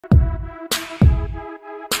So,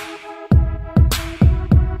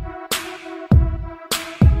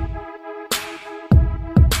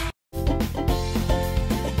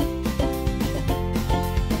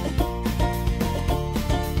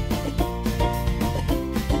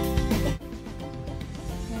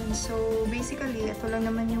 basically, ito lang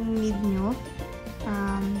naman yung need nyo.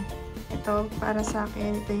 Ito, para sa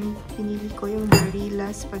akin, ito yung pinili ko, yung Barilla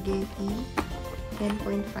Spaghetti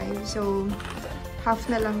 10.5. So, half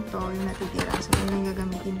na lang to yung natitira. So, yun lang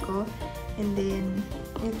gagamitin ko. And then,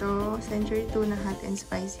 ito, Century Tuna Hot and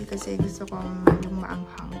Spicy kasi gusto kong yung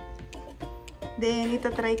maanghang. Then,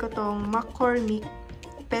 itatry ko tong McCormick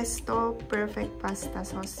Pesto Perfect Pasta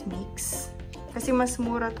Sauce Mix. Kasi mas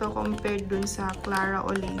mura to compared dun sa Clara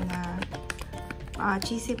Olena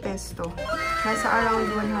cheesy pesto. Nasa around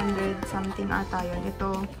 100 something ata yun.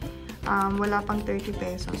 Ito, wala pang 30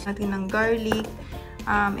 pesos. Natin ng garlic.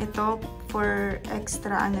 Ito, for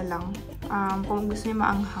extra ano lang. Kung gusto niyo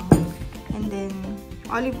maanghang. And then,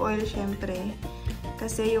 olive oil syempre.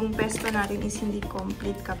 Kasi yung pesto natin is hindi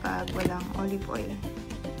complete kapag walang olive oil.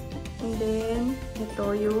 And then, ito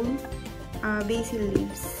yung basil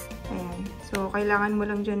leaves. Ayan. So, kailangan mo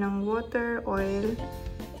lang dyan ng water, oil,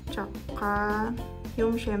 tsaka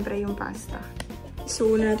yung syempre yung pasta.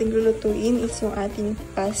 So, natin lulutuin is yung ating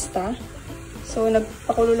pasta. So,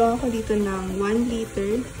 nagpakulo lang ako dito ng 1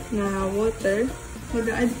 liter na water.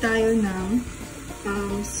 Mag-add tayo ng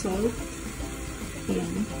salt.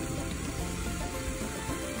 Ayan.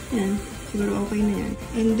 Ayan. Siguro okay na yan.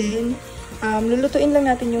 And then, lulutuin lang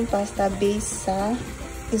natin yung pasta based sa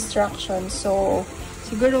instructions. So,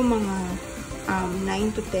 siguro mga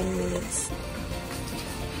 9 to 10 minutes.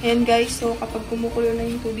 And guys, so kapag kumukulo na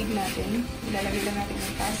yung tubig natin, ilalagay lang natin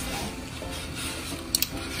yung pasta.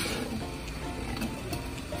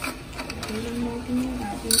 So, ilalagay lang natin yung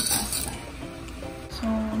ating pasta. So,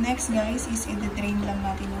 next guys is i-drain lang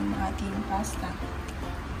natin yung ating pasta.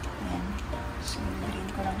 Ayan. So, drain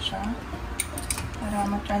ko lang siya para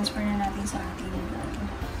ma-transfer na natin sa ating bowl.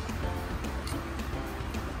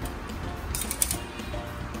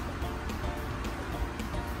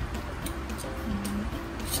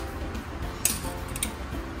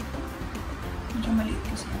 Maliit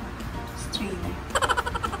kasi strainer.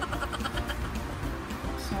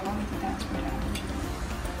 So, iti-transfer natin siya.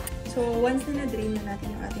 So, once na na-drain na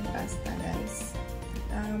natin yung ating pasta, guys,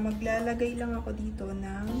 maglalagay lang ako dito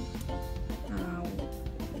ng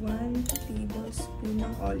 1 tablespoon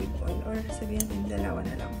ng olive oil or sabihin natin dalawa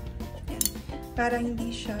na lang. Yan. Para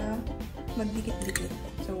hindi siya magdikit-dikit.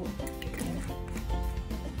 So, yan.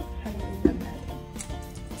 Haluin lang natin.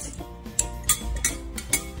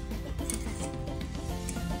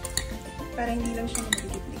 Para hindi lang siya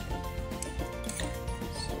magdikit-dikit.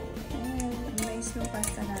 So, ayan. Ang nice ng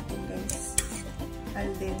pasta natin, guys. Al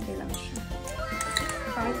dente lang siya.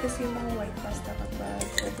 Kahit kasi yung mga white pasta kapag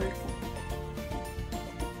overcook.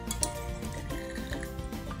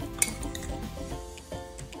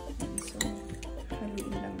 So,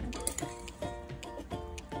 haluin lang natin.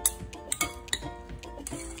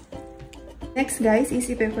 Next, guys, is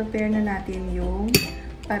i-prepare na natin yung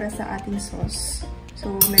para sa ating sauce.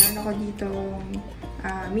 So, meron ako dito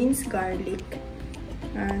minced garlic.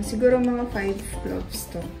 Siguro mga 5 cloves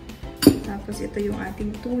to. Tapos, ito yung ating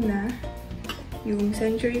tuna. Yung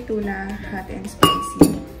Century Tuna Hot and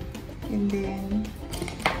Spicy. And then,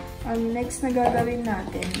 next na gagawin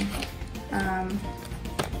natin,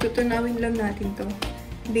 tutunawin lang natin to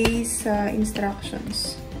based sa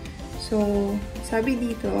instructions. So, sabi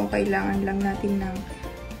dito, kailangan lang natin ng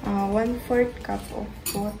 1/4 cup of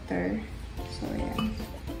water. So, ayan.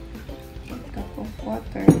 1 cup of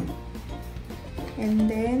water. And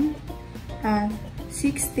then,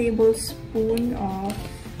 6 tablespoons of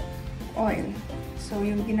oil. So,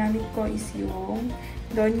 yung ginamit ko is yung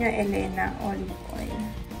Doña Elena olive oil.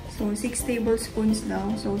 So, 6 tablespoons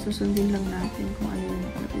daw. So, susundin lang natin kung ano yung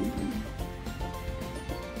nakalagay dun.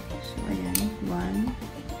 So, ayan. 1,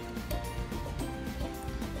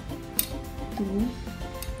 2,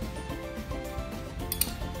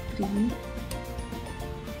 3,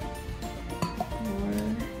 4,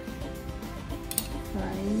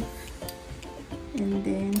 5, and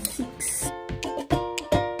then 6.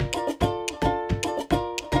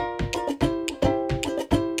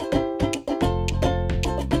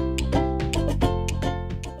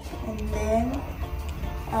 And then,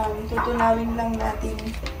 tutunawin lang natin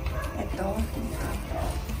ito.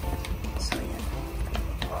 So, yan.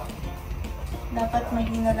 Dapat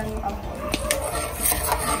mahina lang yung apoy.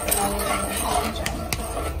 Tutunawin lang natin dyan.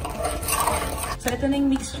 So, ito na yung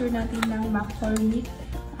mixture natin ng McCormick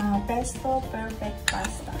Pesto Perfect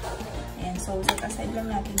Pasta. Ayan. So, set aside lang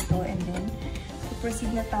natin to and then proceed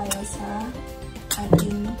na tayo sa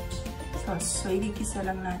ating sauce. So, igigisa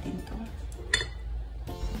lang natin to.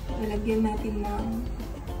 Lalagyan natin ng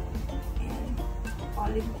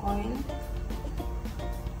olive oil.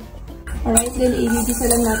 Alright, then igigisa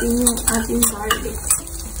lang natin yung ating garlic.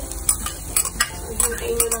 So,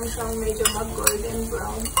 hintayin nyo lang siyang medyo mag-golden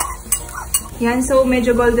brown. Yan, so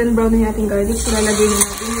medyo golden brown na yung ating garlic. So, lalagyan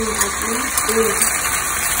natin yung ating oil.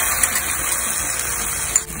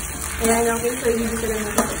 Ayan, okay. So, igigisa lang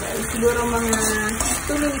natin ito, guys. Siguro mga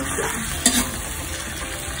 2 minutes lang.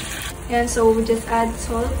 Yan, so just add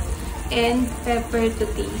salt and pepper to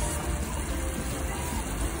taste.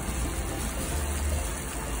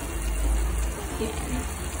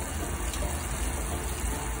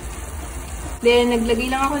 Then,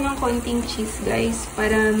 naglagay lang ako ng konting cheese, guys,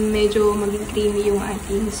 para medyo maging creamy yung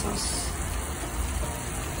ating sauce.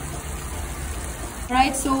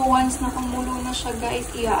 Right, so once nakamulo na siya, guys,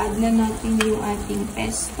 i-add na natin yung ating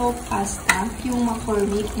pesto pasta, yung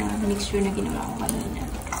McCormick na mixture na ginawa ko kanina.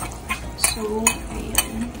 So,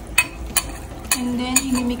 ayan. And then,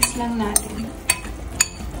 i-mix lang natin.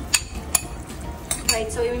 Right,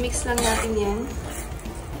 so i-mix lang natin yan.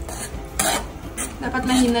 Dapat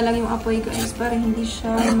mahina lang yung apoy, guys, para hindi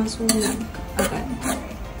siya masunog agad.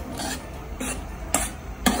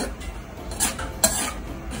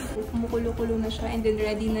 Kumukulo-kulo na siya and then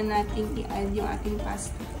ready na natin i-add yung ating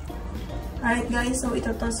pasta. Alright, guys, so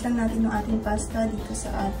ito-toss lang natin yung ating pasta dito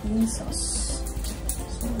sa ating sauce.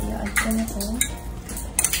 So, i-add ko na ito.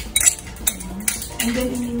 And then,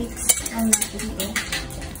 i-mix lang natin ito.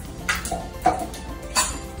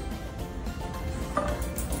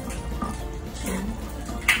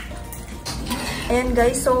 Ayan,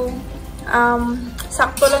 guys, so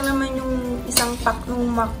sakto lang naman yung isang pack ng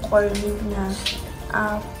McCormick na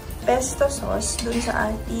pesto sauce dun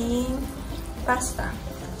sa ating pasta.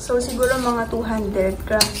 So, siguro mga 200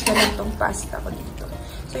 grams na lang itong pasta ko dito.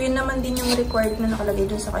 So, yun naman din yung required na nakalagay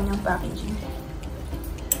dun sa kanyang packaging.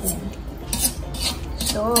 Ayan.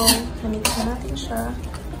 So, namix na natin siya.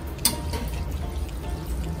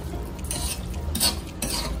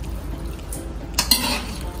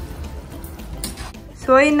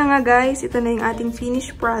 So, ayun na nga, guys. Ito na yung ating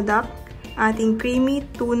finished product. Ating creamy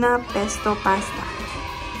tuna pesto pasta.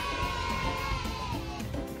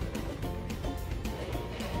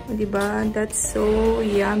 O, diba? That's so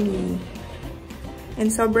yummy.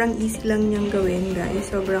 And sobrang easy lang niyang gawin,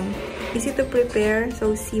 guys. Sobrang easy to prepare.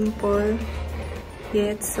 So simple.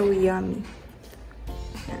 Yet so yummy.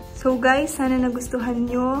 So, guys, sana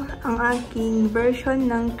nagustuhan nyo ang aking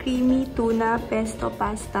version ng creamy tuna pesto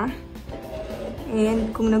pasta.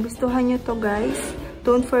 And kung nagustuhan nyo to, guys,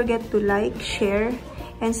 don't forget to like, share,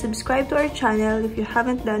 and subscribe to our channel if you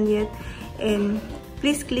haven't done yet. And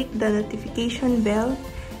please click the notification bell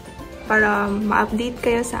para ma-update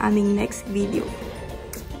kayo sa aming next video.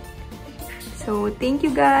 So, thank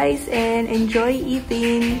you, guys, and enjoy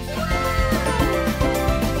eating!